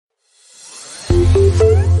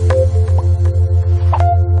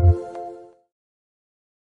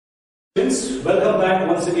Welcome back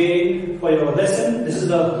once again for your lesson. This is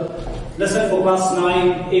the lesson for class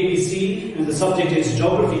 9 ABC and the subject is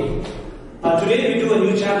geography. Today we do a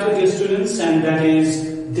new chapter, dear students, and that is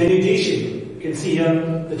denudation. You can see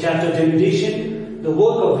here the chapter denudation, the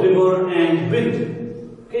work of river and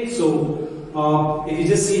wind. Okay, so if you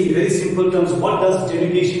just see in very simple terms, what does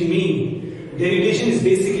denudation mean? Denudation is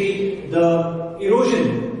basically the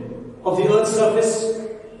erosion of the earth's surface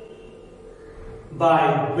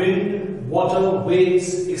by wind, water,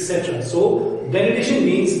 waves, etc. So, denudation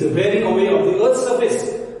means the wearing away of the earth's surface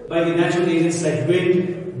by the natural agents like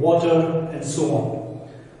wind, water, and so on.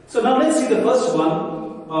 So now let's see the first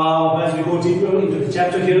one as we go deeper into the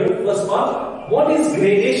chapter here. First part, what is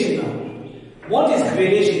gradation now? What is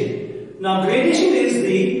gradation? Now, gradation is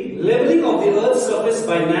the leveling of the earth's surface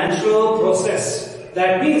by natural process.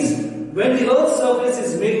 That means when the earth's surface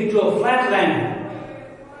is made into a flat land,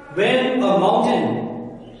 when a mountain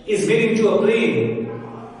is made into a plain,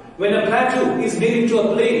 when a plateau is made into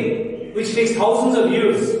a plain, which takes thousands of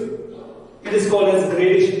years, it is called as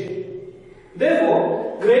gradation.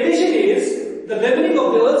 Therefore, gradation is the leveling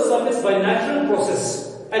of the earth's surface by natural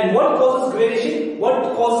process. And what causes gradation? What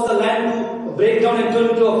causes the land to break down and turn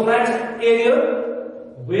into a flat area?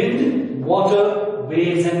 Wind, water,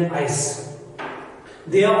 waves and ice.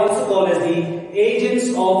 They are also called as the agents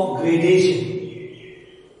of gradation.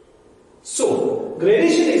 So,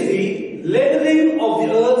 gradation is the leveling of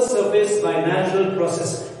the earth's surface by natural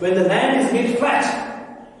process. When the land is made flat,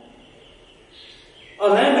 a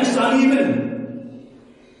land which is uneven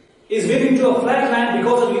is made into a flat land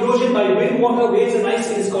because of erosion by wind, water, waves and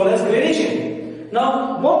ice. It is called as gradation.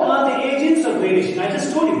 Now, what are the agents of gradation? I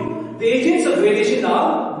just told you. The agents of gradation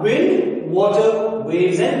are wind, water,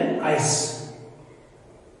 waves and ice.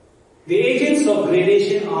 The agents of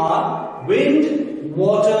gradation are wind,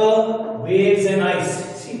 water, waves and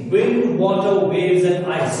ice. See, wind, water, waves and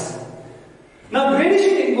ice. Now,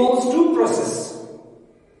 gradation involves two processes.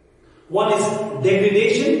 One is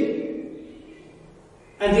degradation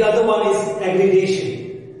and the other one is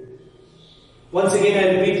aggradation. Once again,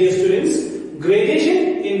 I repeat, dear students,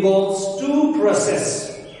 gradation involves two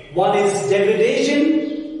processes. One is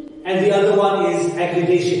degradation and the other one is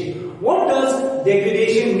aggradation. What does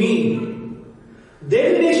degradation mean?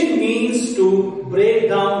 Degradation means to break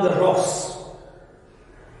down the rocks.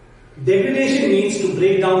 Degradation means to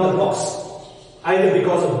break down the rocks, either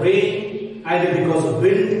because of rain, either because of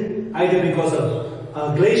wind, either because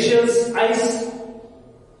of glaciers, ice,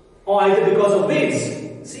 or either because of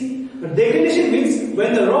waves. See, but degradation means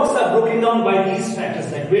when the rocks are broken down by these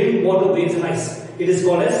factors like wind, water, waves and ice. It is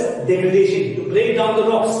called as degradation, to break down the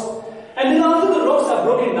rocks. And then after the rocks are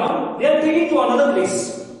broken down, they are taken to another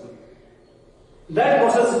place. That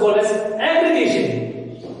process is called as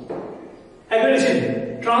aggregation.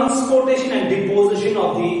 Aggregation, transportation and deposition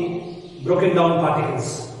of the broken down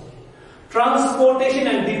particles. Transportation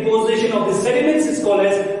and deposition of the sediments is called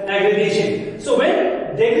as aggregation. So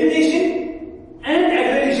when degradation and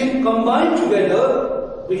aggregation combine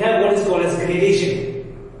together, we have what is called as gradation.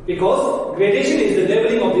 Because gradation is the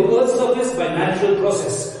leveling of the earth's surface by natural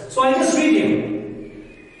process. So I just read you.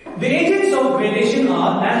 The agents of gradation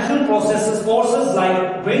are natural processes, forces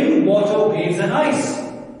like wind, water, waves and ice,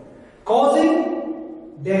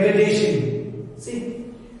 causing degradation. See,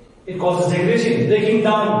 it causes degradation, breaking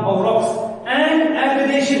down of rocks, and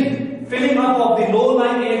aggradation, filling up of the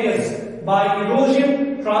low-lying areas by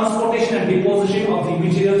erosion, transportation and deposition of the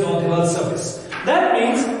materials on the earth's surface. That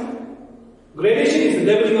means gradation is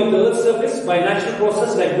the leveling of the earth's surface by natural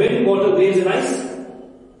process like wind, water, waves and ice.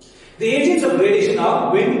 The agents of gradation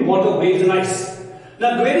are wind, water, waves and ice.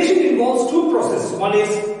 Now, gradation involves two processes. One is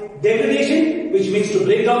degradation, which means to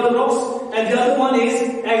break down the rocks, and the other one is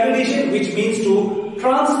aggregation, which means to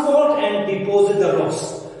transport and deposit the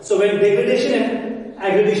rocks. So when degradation and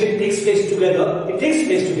aggregation takes place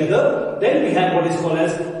together, then we have what is called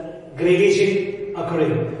as gradation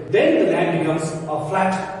occurring. Then the land becomes a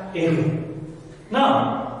flat area.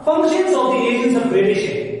 Now, functions of the agents of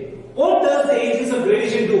gradation. What does the agents of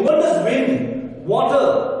gradation do? What does wind,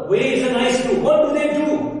 water, waves and ice do? What do they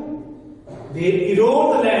do? They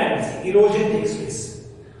erode the land. Erosion takes place.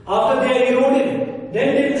 After they are eroded,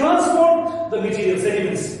 then they transport the material,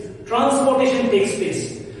 sediments. Transportation takes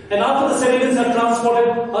place. And after the sediments are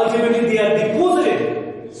transported, ultimately they are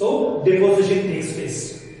deposited. So, deposition takes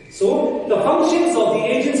place. So, the functions of the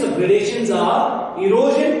agents of gradations are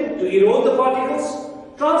erosion, to erode the particles,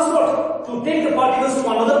 transport, to take the particles to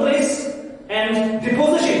another place, and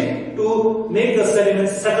deposition, to make the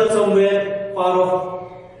sediments settle somewhere far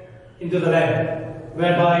off into the land.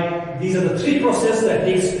 Whereby these are the three processes that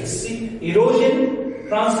takes place. See, erosion,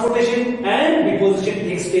 transportation and deposition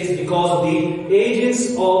takes place because of the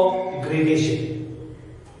agents of gradation.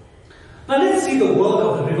 Now let's see the work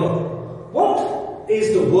of the river. What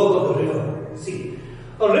is the work of the river? See,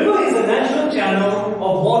 a river is a natural channel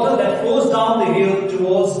of water that flows down the hill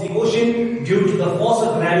towards the ocean due to the force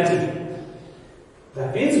of gravity.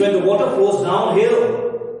 That means when the water flows downhill,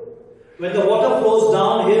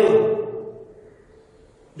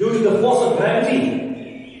 due to the force of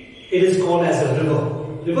gravity, it is called as a river.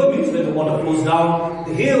 River means when the water flows down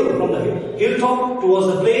the hill, from the hilltop towards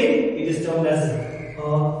the plain, it is termed as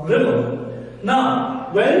a river.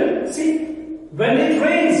 Now, when it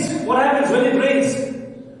rains, what happens when it rains?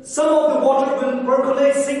 Some of the water will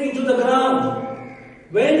percolate, sink into the ground.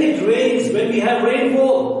 When it rains, when we have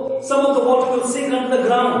rainfall, some of the water will sink under the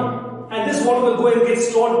ground, and this water will go and get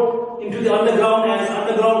stored into the underground as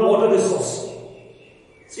underground water resource.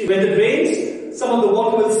 See, when it rains, some of the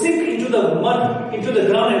water will sink into the mud, into the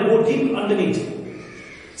ground and go deep underneath.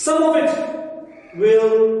 Some of it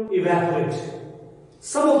will evaporate.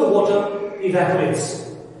 Some of the water evaporates.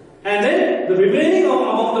 And then the remaining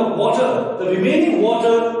amount of water, the remaining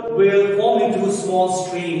water will form into small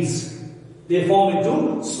streams. They form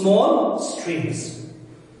into small streams.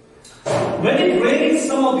 When it rains,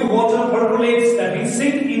 some of the water percolates, that means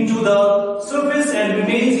sink into the surface and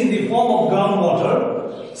remains in the form of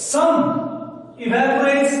groundwater. Some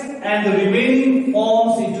evaporates and the remaining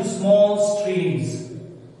forms into small streams.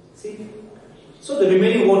 See? So the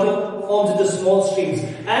remaining water forms into small streams.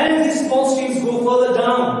 And these small streams go further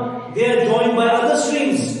down. They are joined by other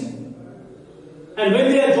streams. And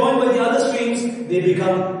when they are joined by the other streams, they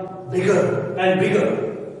become bigger and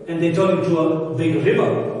bigger. And they turn into a big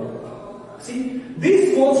river. See,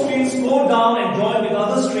 these small streams flow down and join with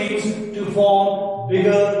other streams to form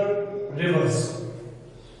bigger rivers.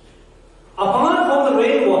 Apart from the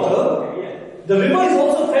rainwater, the river is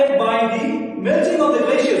also fed by the melting of the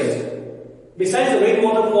glaciers. Besides the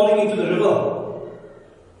rainwater falling into the river,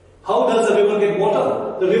 how does the river get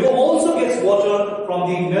water? The river also gets water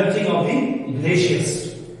from the melting of the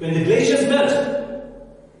glaciers. When the glaciers melt,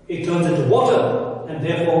 it turns into water, and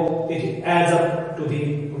therefore it adds up to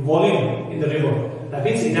the volume in the river. That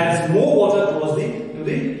means it adds more water to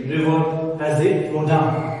the river as they flow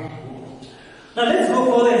down. Now let's go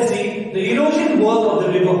further and see the erosion work of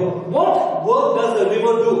the river. What work does the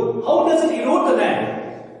river do? How does it erode the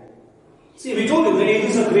land? See, we told you the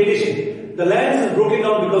agents of gradation. The land is broken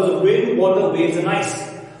down because of wind, water, waves and ice.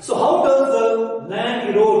 So how does the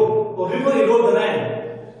land erode or river erode the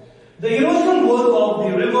land? The erosional work of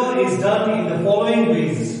the river is done in the following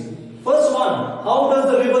ways. First one, how does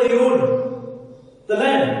the river erode the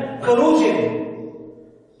land? Corrosion.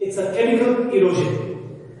 It's a chemical erosion.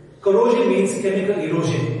 Corrosion means chemical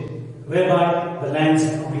erosion, whereby the lands,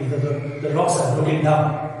 the rocks are broken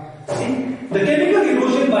down. See, the chemical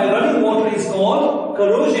erosion by running water is called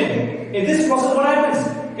corrosion. In this process, what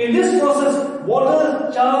happens? In this process,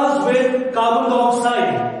 water charged with carbon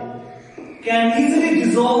dioxide can easily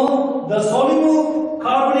dissolve the soluble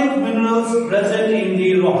carbonate minerals present in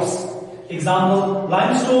the rocks. Example,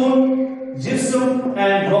 limestone, gypsum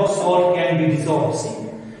and rock salt can be dissolved. See,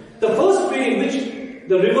 the first way in which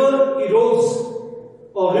the river erodes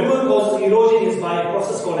or river causes erosion is by a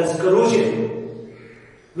process called as corrosion,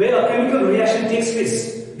 where a chemical reaction takes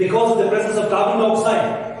place because of the presence of carbon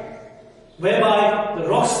dioxide, whereby the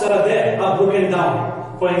rocks that are there are broken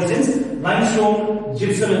down. For instance, limestone,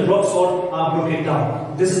 gypsum and rock salt are broken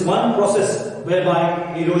down. This is one process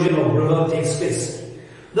whereby erosion of river takes place.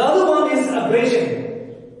 The other one is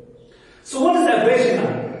abrasion. So what is abrasion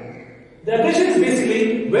now? The abrasion is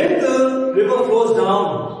basically when the river flows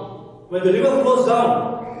down. When the river flows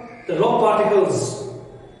down, the rock particles,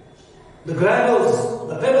 the gravels,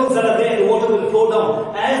 the pebbles that are there in the water will flow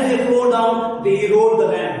down. As they flow down, they erode the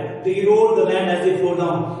land. They erode the land as they flow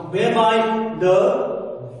down, whereby the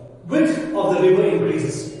width of the river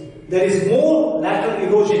increases. There is more lateral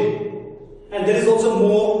erosion, and there is also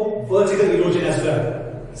more vertical erosion as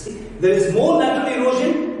well. See, there is more lateral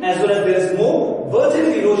erosion as well as there is more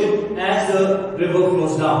vertical erosion as the river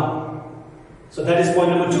flows down. So that is point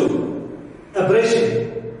number 2.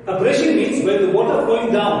 Abrasion. Abrasion means when the water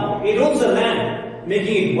flowing down erodes the land,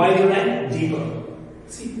 making it wider and deeper.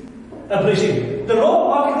 See, abrasion. The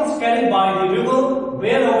rock particles carried by the river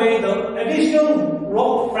wear away the additional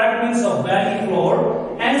rock fragments of valley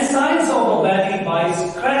floor and sides of the valley by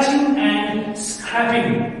scratching and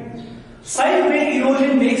scraping. Sideway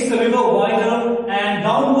erosion makes the river wider and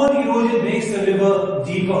downward erosion makes the river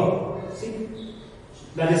deeper. See?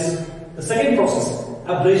 That is the second process,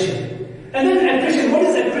 abrasion. And then attrition. What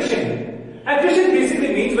is attrition? Attrition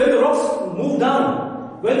basically means when the rocks move down,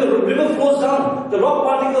 when the river flows down, the rock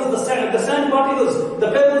particles, the sand particles,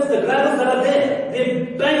 the pebbles, the gravels that are there,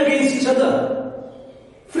 they bang against each other.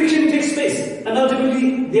 Friction takes place, and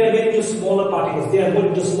ultimately they are made into smaller particles. They are made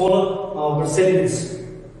into smaller sediments.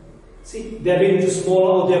 See, they are made into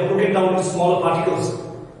smaller, or they are broken down into smaller particles,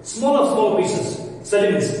 smaller pieces,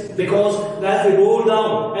 sediments. Because as they roll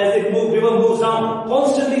down, as the river moves down,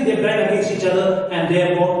 constantly they bang against each other, and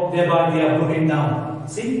thereby they are broken down.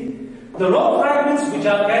 See, the rock fragments which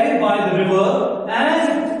are carried by the river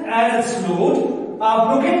as it flowed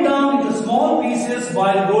are broken down into small pieces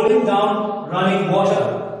while rolling down running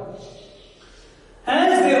water.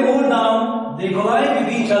 As they roll down, they collide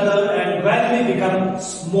with each other and gradually become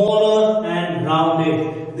smaller and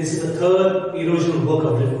rounded. This is the third erosional work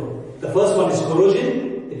of river. The first one is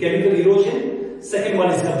corrosion, the chemical erosion. Second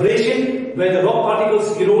one is abrasion, where the rock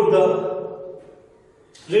particles erode the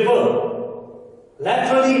river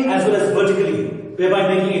laterally as well as vertically,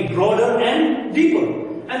 whereby making it broader and deeper.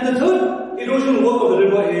 And the third erosional work of the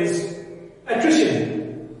river is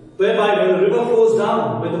attrition, whereby when the river flows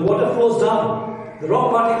down, when the water flows down, the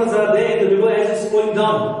rock particles that are there in the river as it's flowing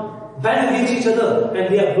down bang against each other,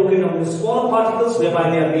 and they are broken down into smaller particles,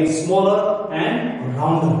 whereby they are made smaller and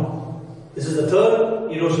rounder. This is the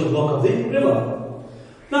third erosional work of the river.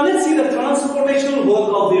 Now let's see the transportational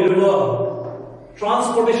work of the river.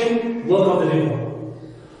 Transportation work of the river.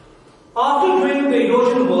 After doing the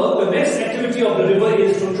erosion work, the next activity of the river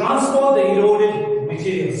is to transport the eroded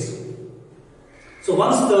materials. So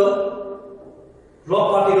once the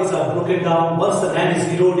rock particles are broken down, once the land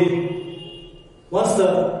is eroded, once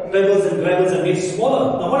the pebbles and gravels are made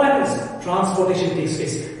smaller, now what happens? Transportation takes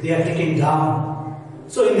place. They are taken down.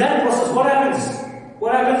 So in that process, what happens?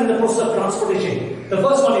 What happens in the process of transportation? The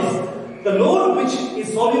first one is the load which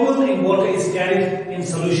is soluble in water is carried in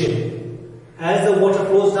solution. As the water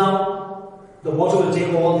flows down, the water will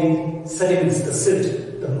take all the sediments, the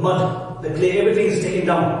silt, the mud, the clay, everything is taken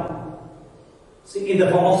down. See, in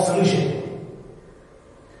the form of solution.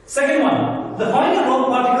 Second one, the finer rock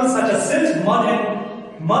particles such as silt,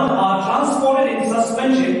 mud are transported in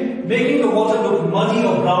suspension, making the water look muddy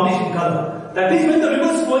or brownish in color. That means when the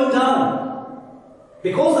river is flowing down,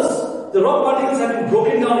 because the rock particles have been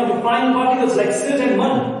broken down into fine particles like silt and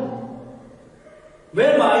mud,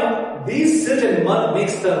 whereby these silt and mud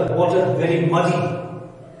makes the water very muddy.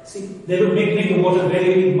 See, they will make the water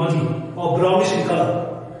very muddy or brownish in color,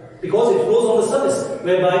 because it flows on the surface,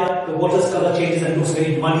 whereby the water's color changes and looks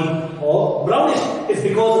very muddy or brownish. It's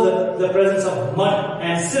because of the presence of mud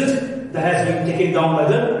and silt that has been taken down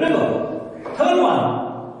by the river. Third one,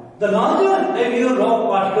 the larger and heavier rock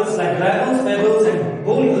particles like gravels, pebbles and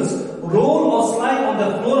boulders roll or slide on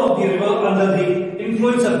the floor of the river under the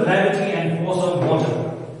influence of gravity and force of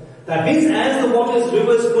water. That means as the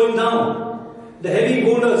river is flowing down, the heavy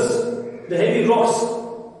boulders, the heavy rocks,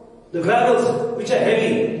 the gravels which are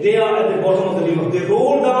heavy, they are at the bottom of the river. They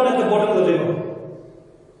roll down at the bottom of the river.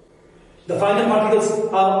 The finer particles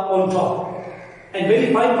are on top, and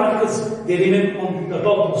very fine particles, they remain on the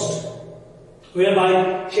topmost,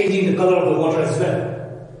 whereby changing the color of the water as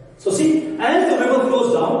well. So see, as the river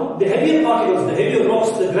flows down, the heavier particles, the heavier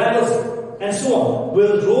rocks, the gravels and so on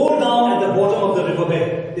will roll down at the bottom of the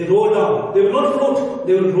riverbed. They roll down. They will not float.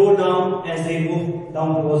 They will roll down as they move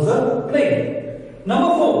down towards the plain.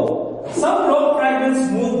 Number 4. Some rock fragments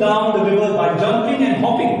move down the river by jumping and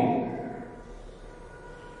hopping.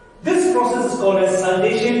 This process is called as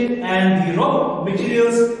saltation, and the rock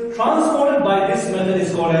materials transported by this method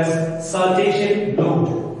is called as saltation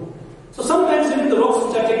load. So sometimes even the rocks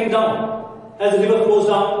which are taken down, as the river flows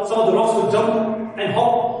down, some of the rocks will jump and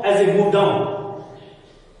hop as they move down.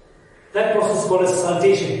 That process is called as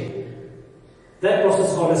saltation. That process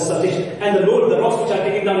is called as saltation. And the load, the rocks which are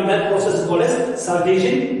taken down in that process is called as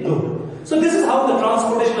saltation load. So this is how the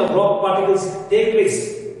transportation of rock particles take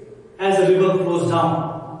place as the river flows down.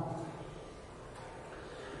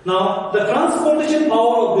 Now, the transportation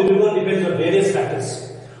power of the river depends on various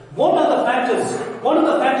factors. What are the factors? What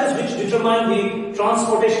are the factors which determine the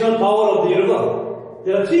transportational power of the river?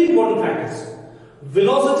 There are 3 important factors.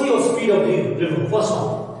 Velocity or speed of the river. First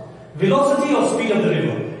one. Velocity or speed of the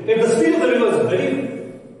river. If the speed of the river is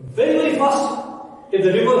very fast, if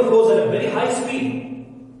the river flows at a very high speed,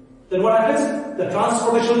 then what happens? The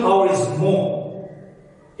transportation power is more.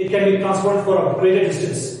 It can be transported for a greater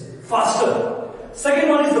distance, faster. Second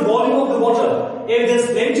one is the volume of the water. If there is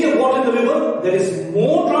plenty of water in the river, there is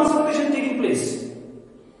more transportation taking place.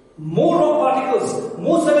 More rock particles,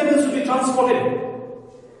 more sediments will be transported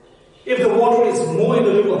if the water is more in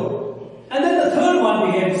the river. And then the third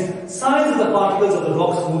one becomes size of the particles of the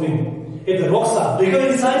rocks moving. If the rocks are bigger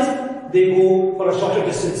in size, they go for a shorter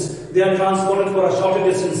distance. They are transported for a shorter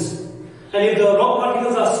distance. And if the rock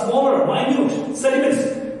particles are smaller, minute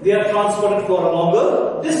sediments, they are transported for a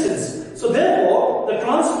longer distance. So therefore, the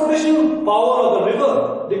transportation power of the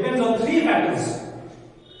river depends on three factors.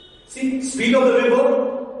 See, speed of the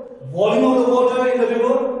river, volume of the water in the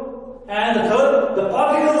river, and the third, the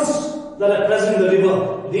particles that are present in the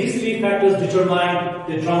river. These three factors determine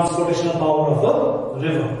the transportational power of a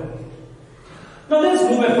river. Now let's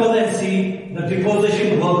move further and see the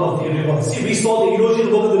deposition work of the river. See, we saw the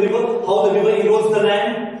erosion work of the river, how the river erodes the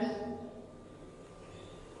land.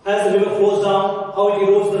 As the river flows down, how it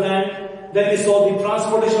erodes the land. Then we saw the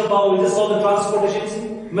transportational power, we just saw the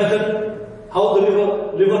transportation method, how the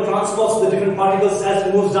river transports the different particles as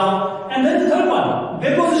it moves down. And then the third one,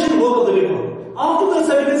 deposition work of the river. After the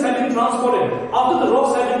sediments have been transported, after the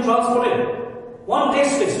rocks have been transported, one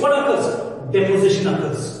takes place. What occurs? Deposition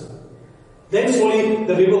occurs. Then slowly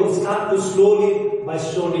the river will start to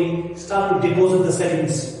slowly start to deposit the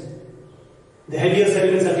sediments. The heavier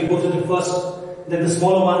sediments are deposited first, then the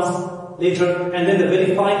smaller ones later, and then the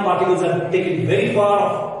very fine particles are taken very far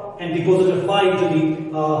off and deposited far into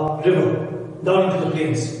the river, down into the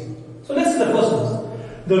plains. So let's see the first one.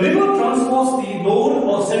 The river transports the load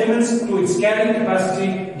or sediments to its carrying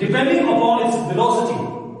capacity depending upon its velocity.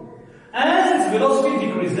 As its velocity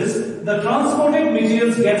decreases, the transported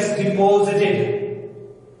materials gets deposited.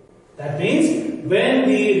 That means when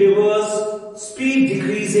the river's speed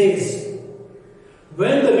decreases,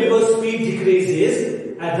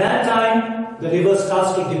 at that time the river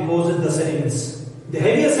starts to deposit the sediments. The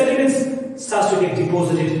heavier sediments starts to get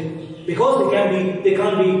deposited because they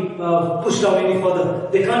can't be pushed down any further.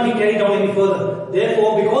 They can't be carried down any further.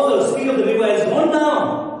 Therefore, because the speed of the river has gone down,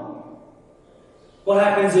 what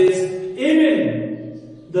happens is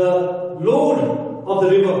even the load of the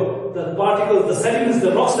river, the particles, the sediments,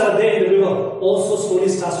 the rocks that are there in the river also slowly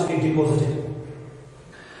starts to get deposited.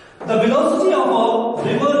 The velocity of a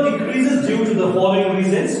river decreases due to the following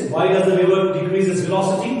reasons. Why does the river decrease its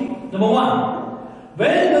velocity? Number one,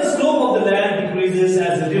 when the slope of the land decreases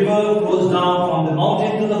as the river flows down from the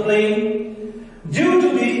mountain to the plain, due to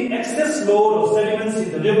the excess load of sediments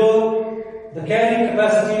in the river, the carrying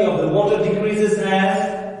capacity of the water decreases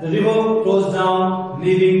as the river flows down,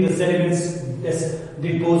 leaving the sediments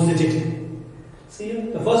deposited. See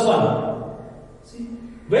the first one. See,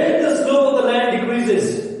 when the slope of the land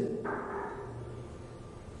decreases,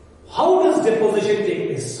 how does deposition take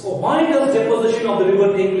place? Or why does deposition of the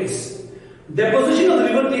river take place? Deposition of the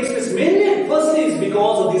river takes place mainly, firstly, is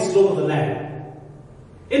because of the slope of the land.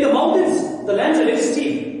 In the mountains, the lands are very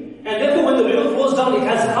steep, and therefore when the river flows down, it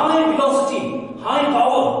has high velocity, high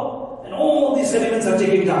power, and all these sediments are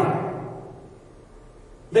taken down.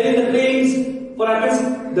 Then in the plains, what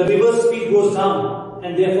happens? The river's speed goes down,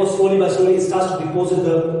 and therefore slowly by slowly it starts to deposit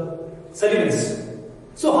the sediments.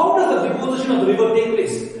 So how does the deposition of the river take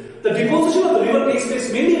place? The deposition of the river takes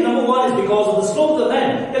place mainly, number one, is because of the slope of the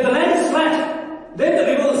land. If the land is flat, then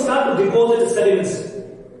the river will start to deposit the sediments.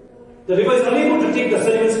 The river is unable to take the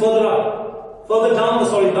sediments further down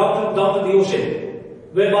to the ocean,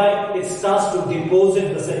 whereby it starts to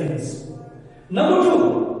deposit the sediments. Number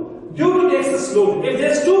two, due to the excess load, if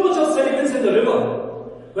there is too much of sediments in the river,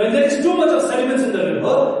 when there is too much of sediments in the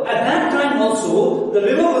river, at that time also, the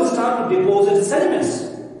river will start to deposit the sediments.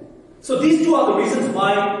 So these two are the reasons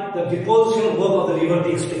why the deposition work of the river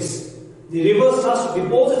takes place. The river starts to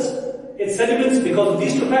deposit its sediments because of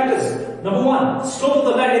these two factors. Number one, slope of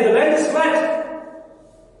the land. If the land is flat,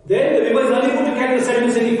 then the river is unable to carry the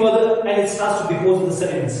sediments any further and it starts to deposit the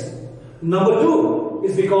sediments. Number two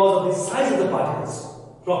is because of the size of the particles,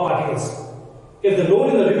 rock particles. If the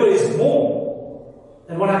load in the river is more,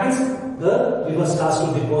 then what happens? The river starts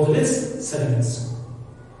to deposit its sediments.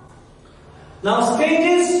 Now,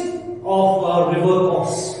 stages of river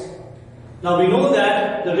course. Now we know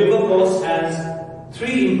that the river course has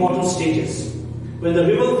three important stages. When the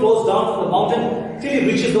river flows down from the mountain till it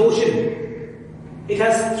reaches the ocean, it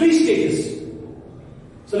has three stages.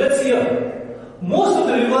 So let's see here. Most of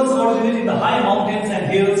the rivers originate in the high mountains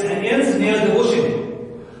and hills and ends near the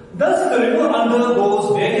ocean. Thus the river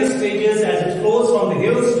undergoes various stages as it flows from the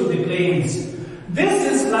hills to the plains.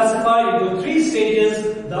 This is classified into three stages: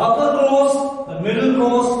 the upper course, the middle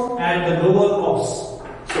course, and the lower course.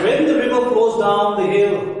 So when the river flows down the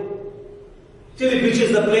hill till it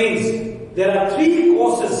reaches the plains, there are three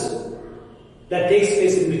courses that takes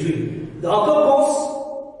place in between: the upper course,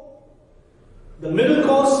 the middle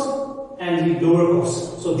course, and the lower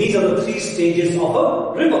course. So these are the three stages of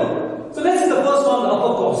a river. So let's see the first one, the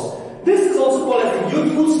upper course. This is also called as the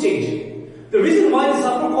youthful stage. The reason why this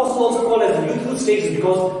upper course is also called as the youthful stage is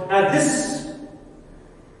because at this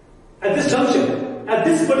junction, at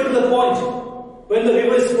this particular point, when the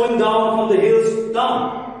river is flowing down from the hills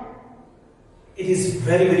down, it is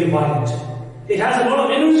very, very violent. It has a lot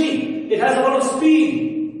of energy, it has a lot of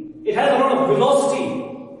speed, it has a lot of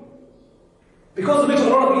velocity, because of which a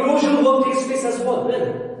lot of erosion work takes place as well.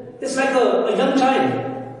 It's like a young child.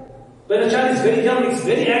 When a child is very young, it's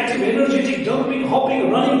very active, energetic, jumping,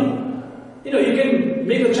 hopping, running. You can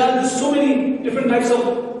make a child do so many different types of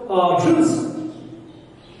drills.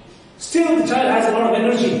 Still, the child has a lot of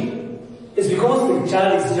energy. It's because the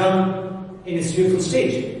child is young in its youthful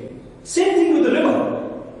stage. Same thing with the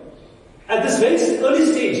river. At this very early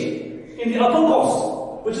stage, in the upper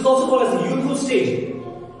course, which is also called as the youthful stage,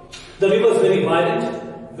 the river is very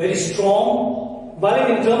violent, very strong.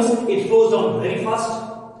 Violent in terms, it flows down very fast.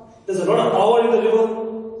 There's a lot of power in the river.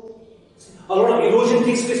 A lot of erosion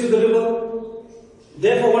takes place with the river.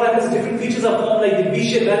 Therefore, what happens? Different features are formed, like the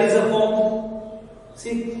V-shaped valleys are formed.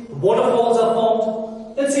 See, waterfalls are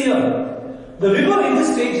formed. Let's see here. The river in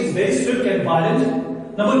this stage is very swift and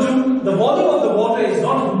violent. Number two, the volume of the water is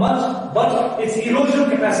not much, but its erosion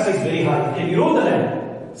capacity is very high. It can erode the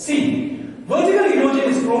land. C. Vertical erosion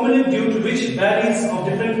is prominent due to which valleys of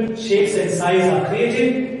different shapes and size are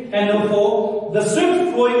created. And number four, the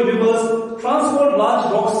swift flowing rivers transport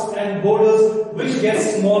large rocks and boulders which get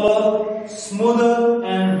smaller, smoother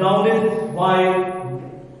and rounded while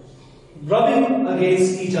rubbing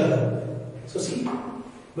against each other. So see,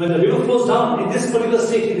 when the river flows down in this particular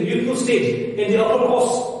stage, in the youthful stage, in the upper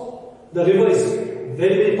course, the river is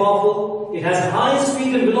very, very powerful. It has high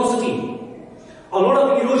speed and velocity. A lot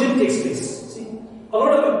of erosion takes place. See, a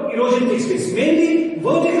lot of erosion takes place. Mainly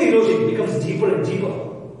vertical erosion becomes deeper and deeper.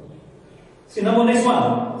 See, next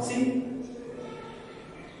one. See,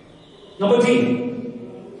 number D.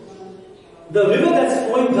 The river that's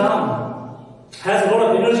flowing down has a lot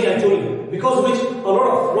of energy, I told you, because of which a lot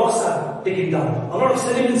of rocks are taken down, a lot of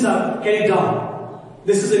sediments are carried down.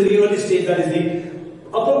 This is in the early stage, that is the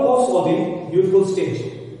upper course or the youthful stage.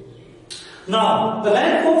 Now, the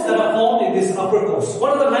landforms that are formed in this upper course.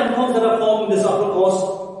 What are the landforms that are formed in this upper course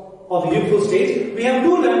or the youthful stage? We have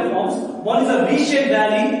two landforms. One is a V-shaped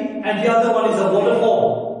valley and the other one is a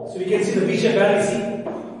waterfall. So we can see the V-shaped valley, see?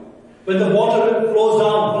 When the water flows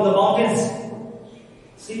down from the mountains,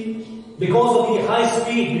 see? Because of the high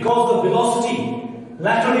speed, because of the velocity,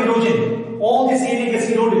 lateral erosion, all this area gets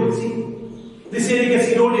eroded, see? This area gets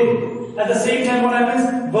eroded. At the same time, what happens?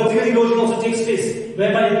 Vertical erosion also takes place,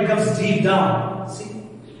 whereby it becomes deep down, see?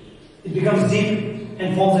 It becomes deep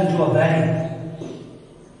and forms into a valley.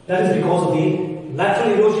 That is because of the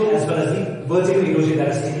lateral erosion as well as the vertical erosion that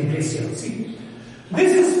is taking place here, see?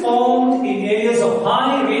 This is formed in areas of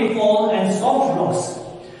high rainfall and soft rocks.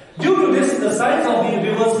 Due to this, the sides of the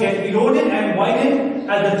rivers get eroded and widened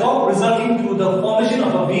at the top, resulting to the formation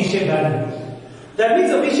of a V-shaped valley. That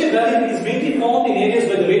means a V-shaped valley is mainly formed in areas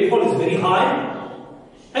where the rainfall is very high,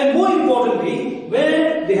 and more importantly,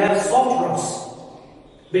 where they have soft rocks.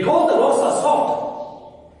 Because the rocks are soft,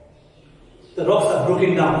 the rocks are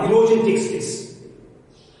broken down, erosion takes place,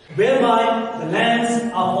 whereby the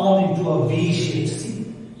lands are formed into a V-shape.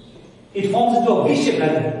 See, it forms into a V-shaped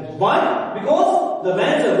valley. Why? Because the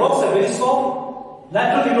lands and rocks are very soft,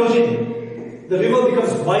 lateral erosion. The river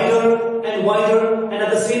becomes wider and wider, and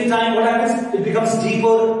at the same time, what happens? It becomes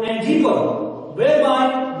deeper and deeper,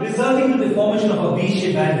 whereby resulting to the formation of a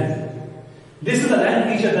V-shaped valley. This is a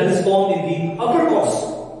land feature that is formed in the upper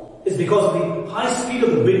course. It's because of the high speed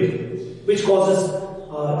of the wind, which causes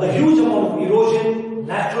a huge amount of erosion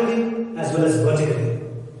laterally as well as vertically.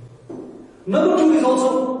 Number two is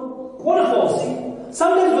also waterfalls. See,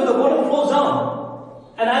 sometimes when the water flows down,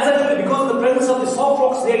 and as I told you, because of the presence of the soft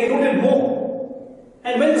rocks, they are eroded more.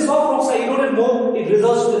 And when the soft rocks are eroded more, it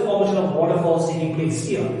results to the formation of waterfalls taking place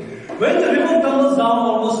here. When the river tumbles down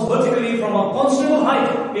almost vertically from a considerable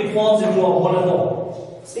height, it forms into a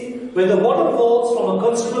waterfall. See, when the water falls from a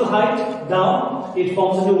considerable height down, it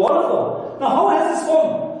forms into a waterfall. Now, how has this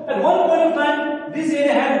formed? At one point of time, this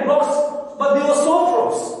area had rocks, but they were soft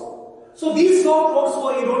rocks. So these soft rocks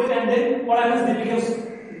were eroded, and then what happens? They become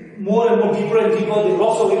more and more deeper and deeper. The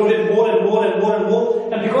rocks were eroded more and more and more and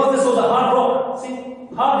more. And because this was a hard rock, see,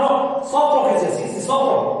 hard rock, soft rock is this, it's soft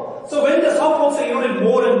rock. So when the soft rocks are eroded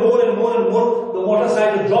more and more and more and more, the water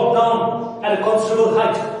started to drop down at a considerable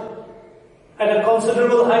height. At a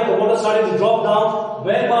considerable height, the water started to drop down,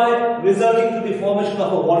 whereby resulting to the formation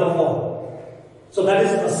of a waterfall. So that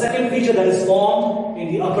is a second feature that is formed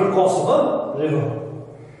in the upper course of a river.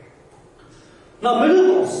 Now,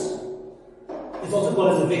 middle course is also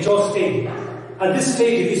called as the mature stage. At this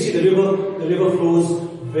stage, if you see the river flows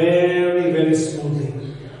very, very smoothly.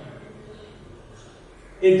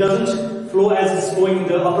 It doesn't flow as it's flowing in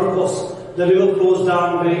the upper course. The river flows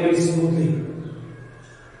down very, very smoothly.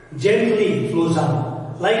 Gently flows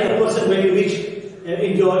down. Like a person when you reach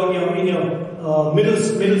in your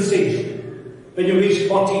middle stage. When you reach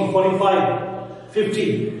 40, 45,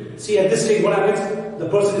 50. See, at this stage what happens? The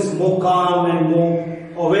person is more calm and more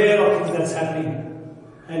aware of things that's happening.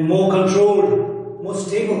 And more controlled, more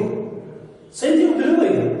stable. Same thing with the river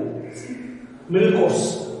here. See? Middle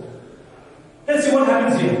course. Let's see what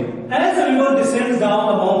happens here. As the river descends down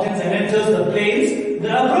the mountains and enters the plains, the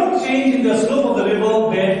abrupt change in the slope of the river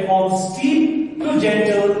bed from steep to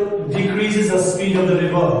gentle decreases the speed of the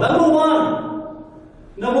river. Number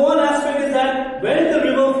one aspect is that when the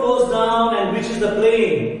river flows down and reaches the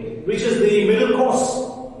plain, reaches the middle course,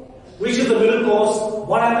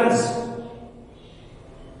 what happens?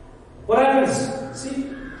 What happens? See?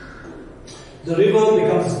 The river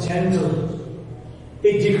becomes gentle.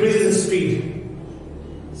 It decreases its speed.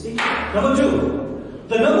 See? Number two,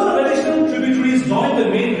 the number of additional tributaries join the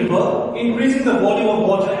main river, increasing the volume of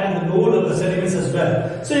water and the load of the sediments as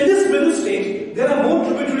well. So in this middle stage, there are more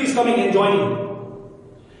tributaries coming and joining.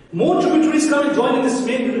 More tributaries come and join in this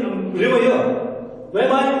main river here.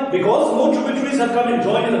 Whereby, because more tributaries have come and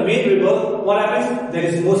joined in the main river, what happens? There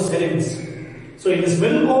is more sediments. So in this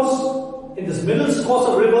middle course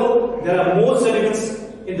of river, there are more sediments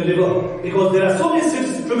in the river. Because there are so many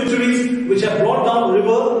tributaries which have brought down the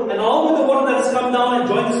river, and along with the water that has come down and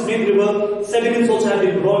joined this main river, sediments also have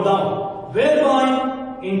been brought down.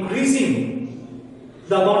 Whereby, increasing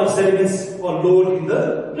the amount of sediments or load in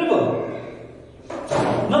the river.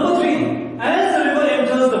 Number three, as the river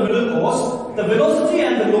enters the middle course, the velocity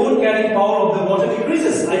and the load carrying power of the water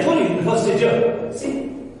decreases. I told you in the first stage here. See,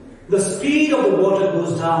 the speed of the water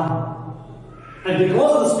goes down. And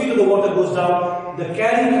because the speed of the water goes down, the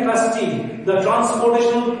carrying capacity, the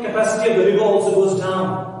transportational capacity of the river also goes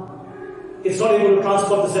down. It's not able to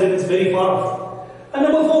transport the sediments very far off. And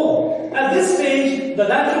number four, at this stage, the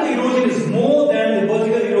lateral erosion is more than the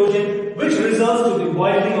vertical erosion, which results to the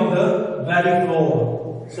widening of the valley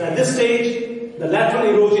floor. So at this stage, the lateral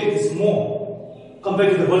erosion is more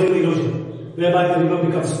compared to the vertical erosion, whereby the river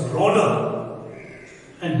becomes broader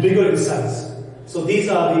and bigger in size. So these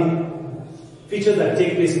are the features that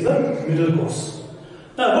take place in the middle course.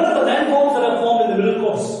 Now, what are the landforms that are formed in the middle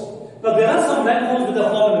course? Now, there are some landforms that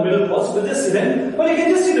are formed in the middle course with this event, but you can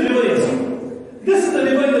just see the river here. See? This is the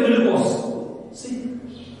river in the middle course. See?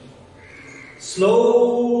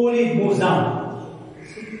 Slowly it moves down.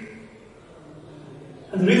 See?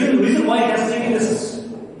 And the reason why it has taken this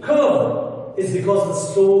curve is because of the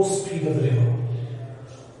slow speed of the river.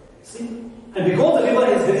 See? And because the river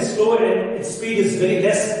is very slow and its speed is very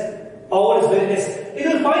less, power is very less, it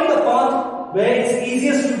will find the path where it's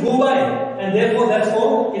easiest to go by, and therefore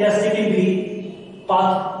it has taken the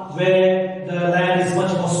path where the land is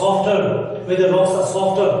much more softer, where the rocks are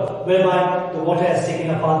softer, whereby the water has taken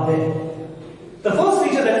a path there. The first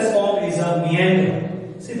feature that is formed is a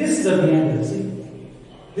meander. See, this is a meander. See,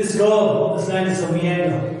 this curve of this land is a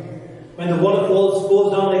meander. When the water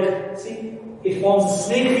flows down like, see, it forms a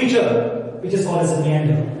snake feature, which is called as a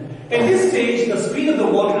meander. At this stage, the speed of the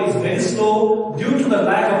water is very slow due to the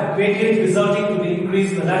lack of gradient resulting to the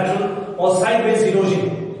increase in the lateral or sideways erosion.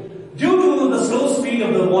 Due to the slow speed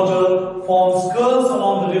of the water, forms curves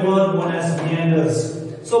along the river known as meanders.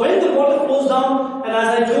 So when the water flows down, and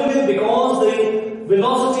as I told you, because the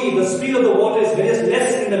velocity, the speed of the water is very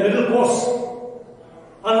less in the middle course,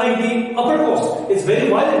 unlike the upper course, it's very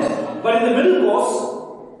violent. But in the middle course,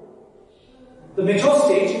 the mature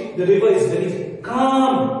stage, the river is very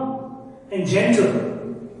calm and gentle,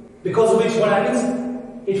 because of which what happens?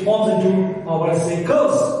 It forms into,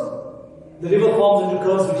 curves. The river forms into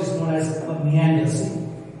curves, which is known as a meander.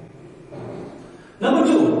 Number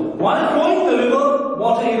two, while flowing the river,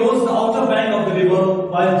 water erodes the outer bank of the river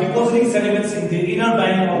while depositing sediments in the inner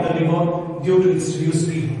bank of the river due to its reduced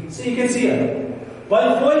speed. So you can see here,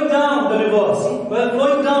 while flowing down the river,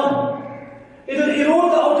 it will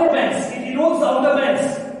erode the outer banks. It erodes the outer banks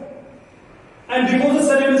and deposits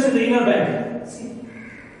sediments in the inner bank. See,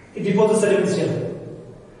 it deposits sediments here.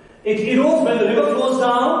 It erodes when the river flows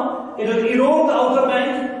down. It will erode the outer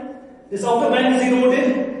bank. This outer bank is eroded,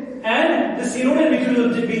 and this eroded material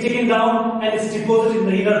will be taken down and is deposited in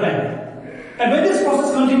the inner bank. And when this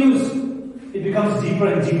process continues, it becomes deeper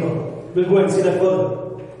and deeper. We'll go and see that further.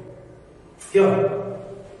 Here,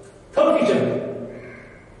 third feature.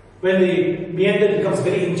 When the meander becomes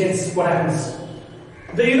very intense, what happens?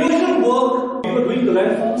 The erosion work we were doing, the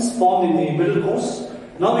landforms formed in the middle course,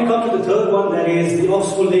 Now we come to the third one, that is the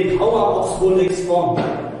Oxbow Lake. How are Oxbow Lakes formed?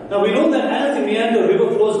 Now we know that as the meander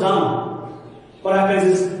river flows down, what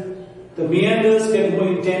happens is the meanders get more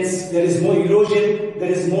intense, there is more erosion,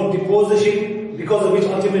 there is more deposition, because of which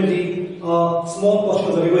ultimately a small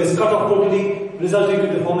portion of the river is cut off totally, resulting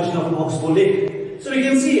in the formation of an Oxbow Lake. So we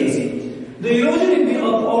can see here, the erosion in the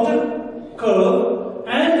outer curve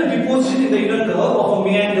and the deposition in the inner curve of a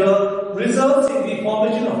meander results in the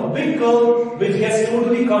formation of a big curve which gets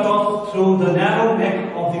totally cut off through the narrow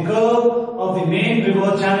neck of the curve of the main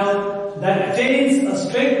river channel that attains a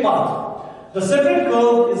straight path. The separate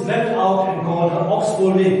curve is left out and called an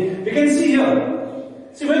Oxbow Lake. You can see here.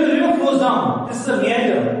 See, when the river flows down, this is a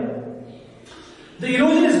meander. The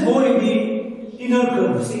erosion is more in the inner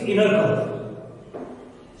curve. See, inner curve.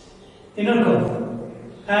 Inner curve.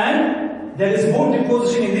 And there is more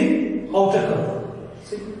deposition in the outer curve.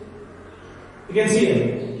 See? You can see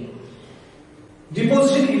here.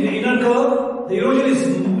 Deposition in the inner curve, the erosion is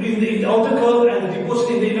in the outer curve, and the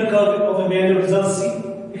deposition in the inner curve of the meander results. See?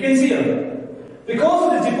 You can see here. Because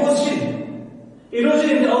of the deposition,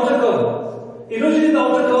 erosion in the outer curve,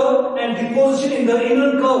 and deposition in the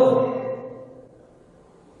inner curve.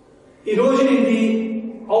 Erosion in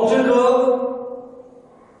the outer curve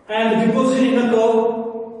and the deposition in the inner curve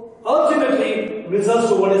ultimately results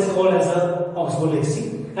to what is called as a Oxbow Lake.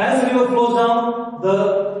 See, as the river flows down,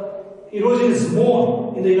 the erosion is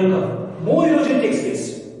more in the inner curve. More erosion takes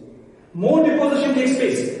place. More deposition takes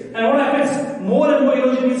place. And what happens? More and more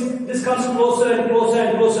erosion means this comes closer and closer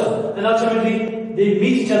and closer, and ultimately they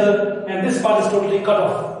meet each other, and this part is totally cut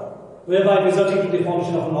off, whereby resulting in the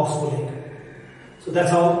formation of an Oxbow Lake. So that's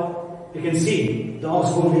how you can see the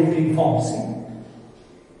Oxbow Lake being formed. See?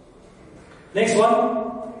 Next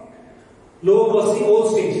one, lower course, the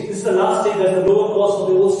old stage. This is the last stage, that's the lower course of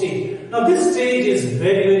the old stage. Now this stage is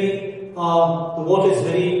very, the water is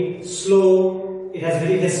very slow, it has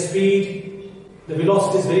very less speed. The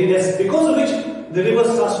velocity is very less, because of which the river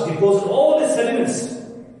starts to deposit all the sediments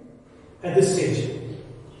at this stage.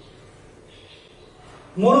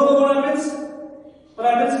 Moreover, what happens?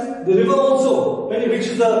 The river also, when it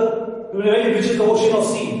reaches the ocean or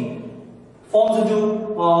sea, forms into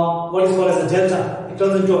what is called as a delta. It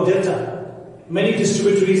turns into a delta. Many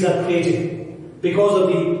distributaries are created because of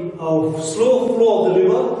the slow flow of the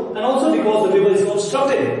river, and also because the river is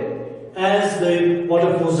obstructed as the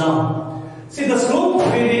water flows down. See, the slope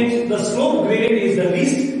gradient is the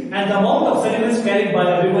least, and the amount of sediments carried by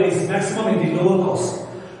a river is maximum in the lower course.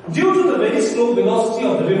 Due to the very slow velocity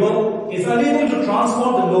of the river, is unable to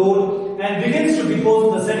transport the load and begins to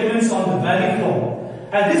deposit the sediments on the valley floor.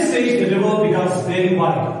 At this stage, the river becomes very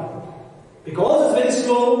wide. Because it's very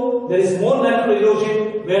slow, there is more lateral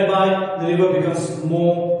erosion, whereby the river becomes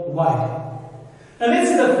more wide. Now let's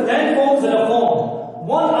see the landforms that are formed.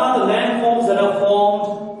 What are the landforms that are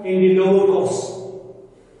formed in the lower course?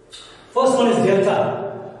 First one is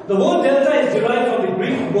delta. The word delta is derived from the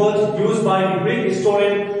Greek word used by the Greek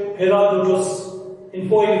historian Herodotus in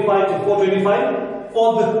 485 to 425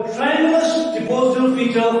 for the triangular deposital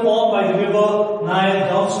feature formed by the river Nile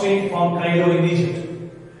downstream from Cairo in Egypt.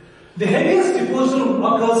 The heaviest deposition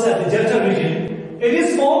occurs at the delta region. It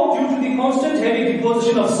is formed due to the constant heavy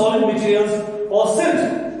deposition of solid materials or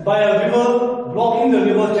silt by a river blocking the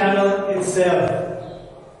river channel itself.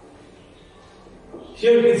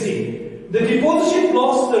 Here you can see the deposition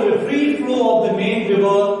blocks the free flow of the main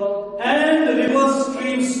river, and the river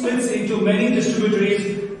stream splits into many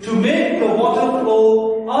distributaries to make the water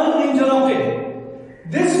flow uninterrupted.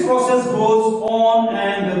 This process goes on,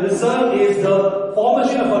 and the result is the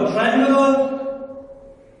formation of a triangular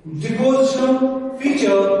deposition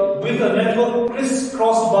feature with a network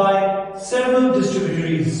crisscrossed by several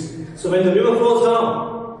distributaries. So when the river flows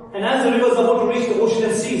down, and as the river is about to reach the ocean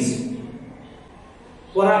and seas,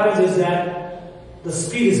 what happens is that the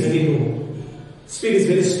speed is very low, speed is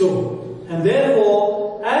very slow, and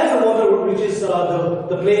therefore as the water reaches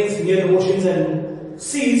the plains near the oceans and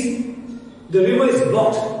seas, the river is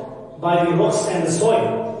blocked by the rocks and the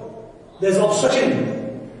soil. There's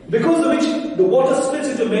obstruction, because of which the water splits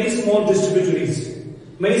into many small distributaries,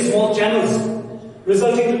 many small channels,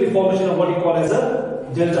 resulting in the formation of what we call as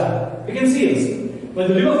a delta. You can see this. When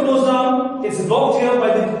the river flows down, it's blocked here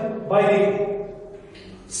by the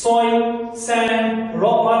soil, sand,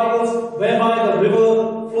 rock particles, whereby the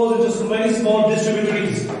river flows into so many small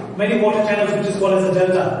distributaries, many water channels, which is called as a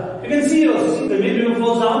delta. You can see here, the main river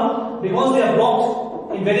flows down, because they are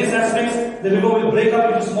blocked in various aspects, the river will break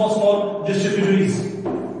up into small distributaries,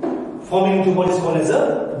 forming into what is called as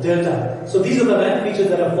a delta. So these are the land features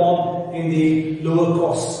that are formed in the lower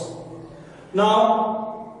course. Now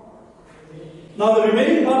Now the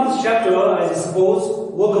remaining part of this chapter, I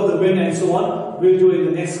suppose, work of the wind and so on, we'll do in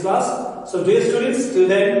the next class. So dear students, till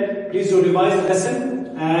then, please do revise the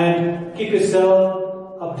lesson and keep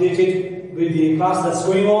yourself updated with the class that's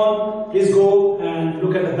going on. Please go and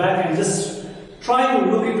look at the back and just try to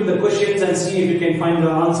look into the questions and see if you can find the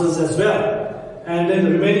answers as well. And then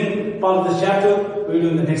the remaining part of this chapter, we'll do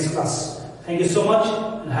in the next class. Thank you so much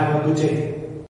and have a good day.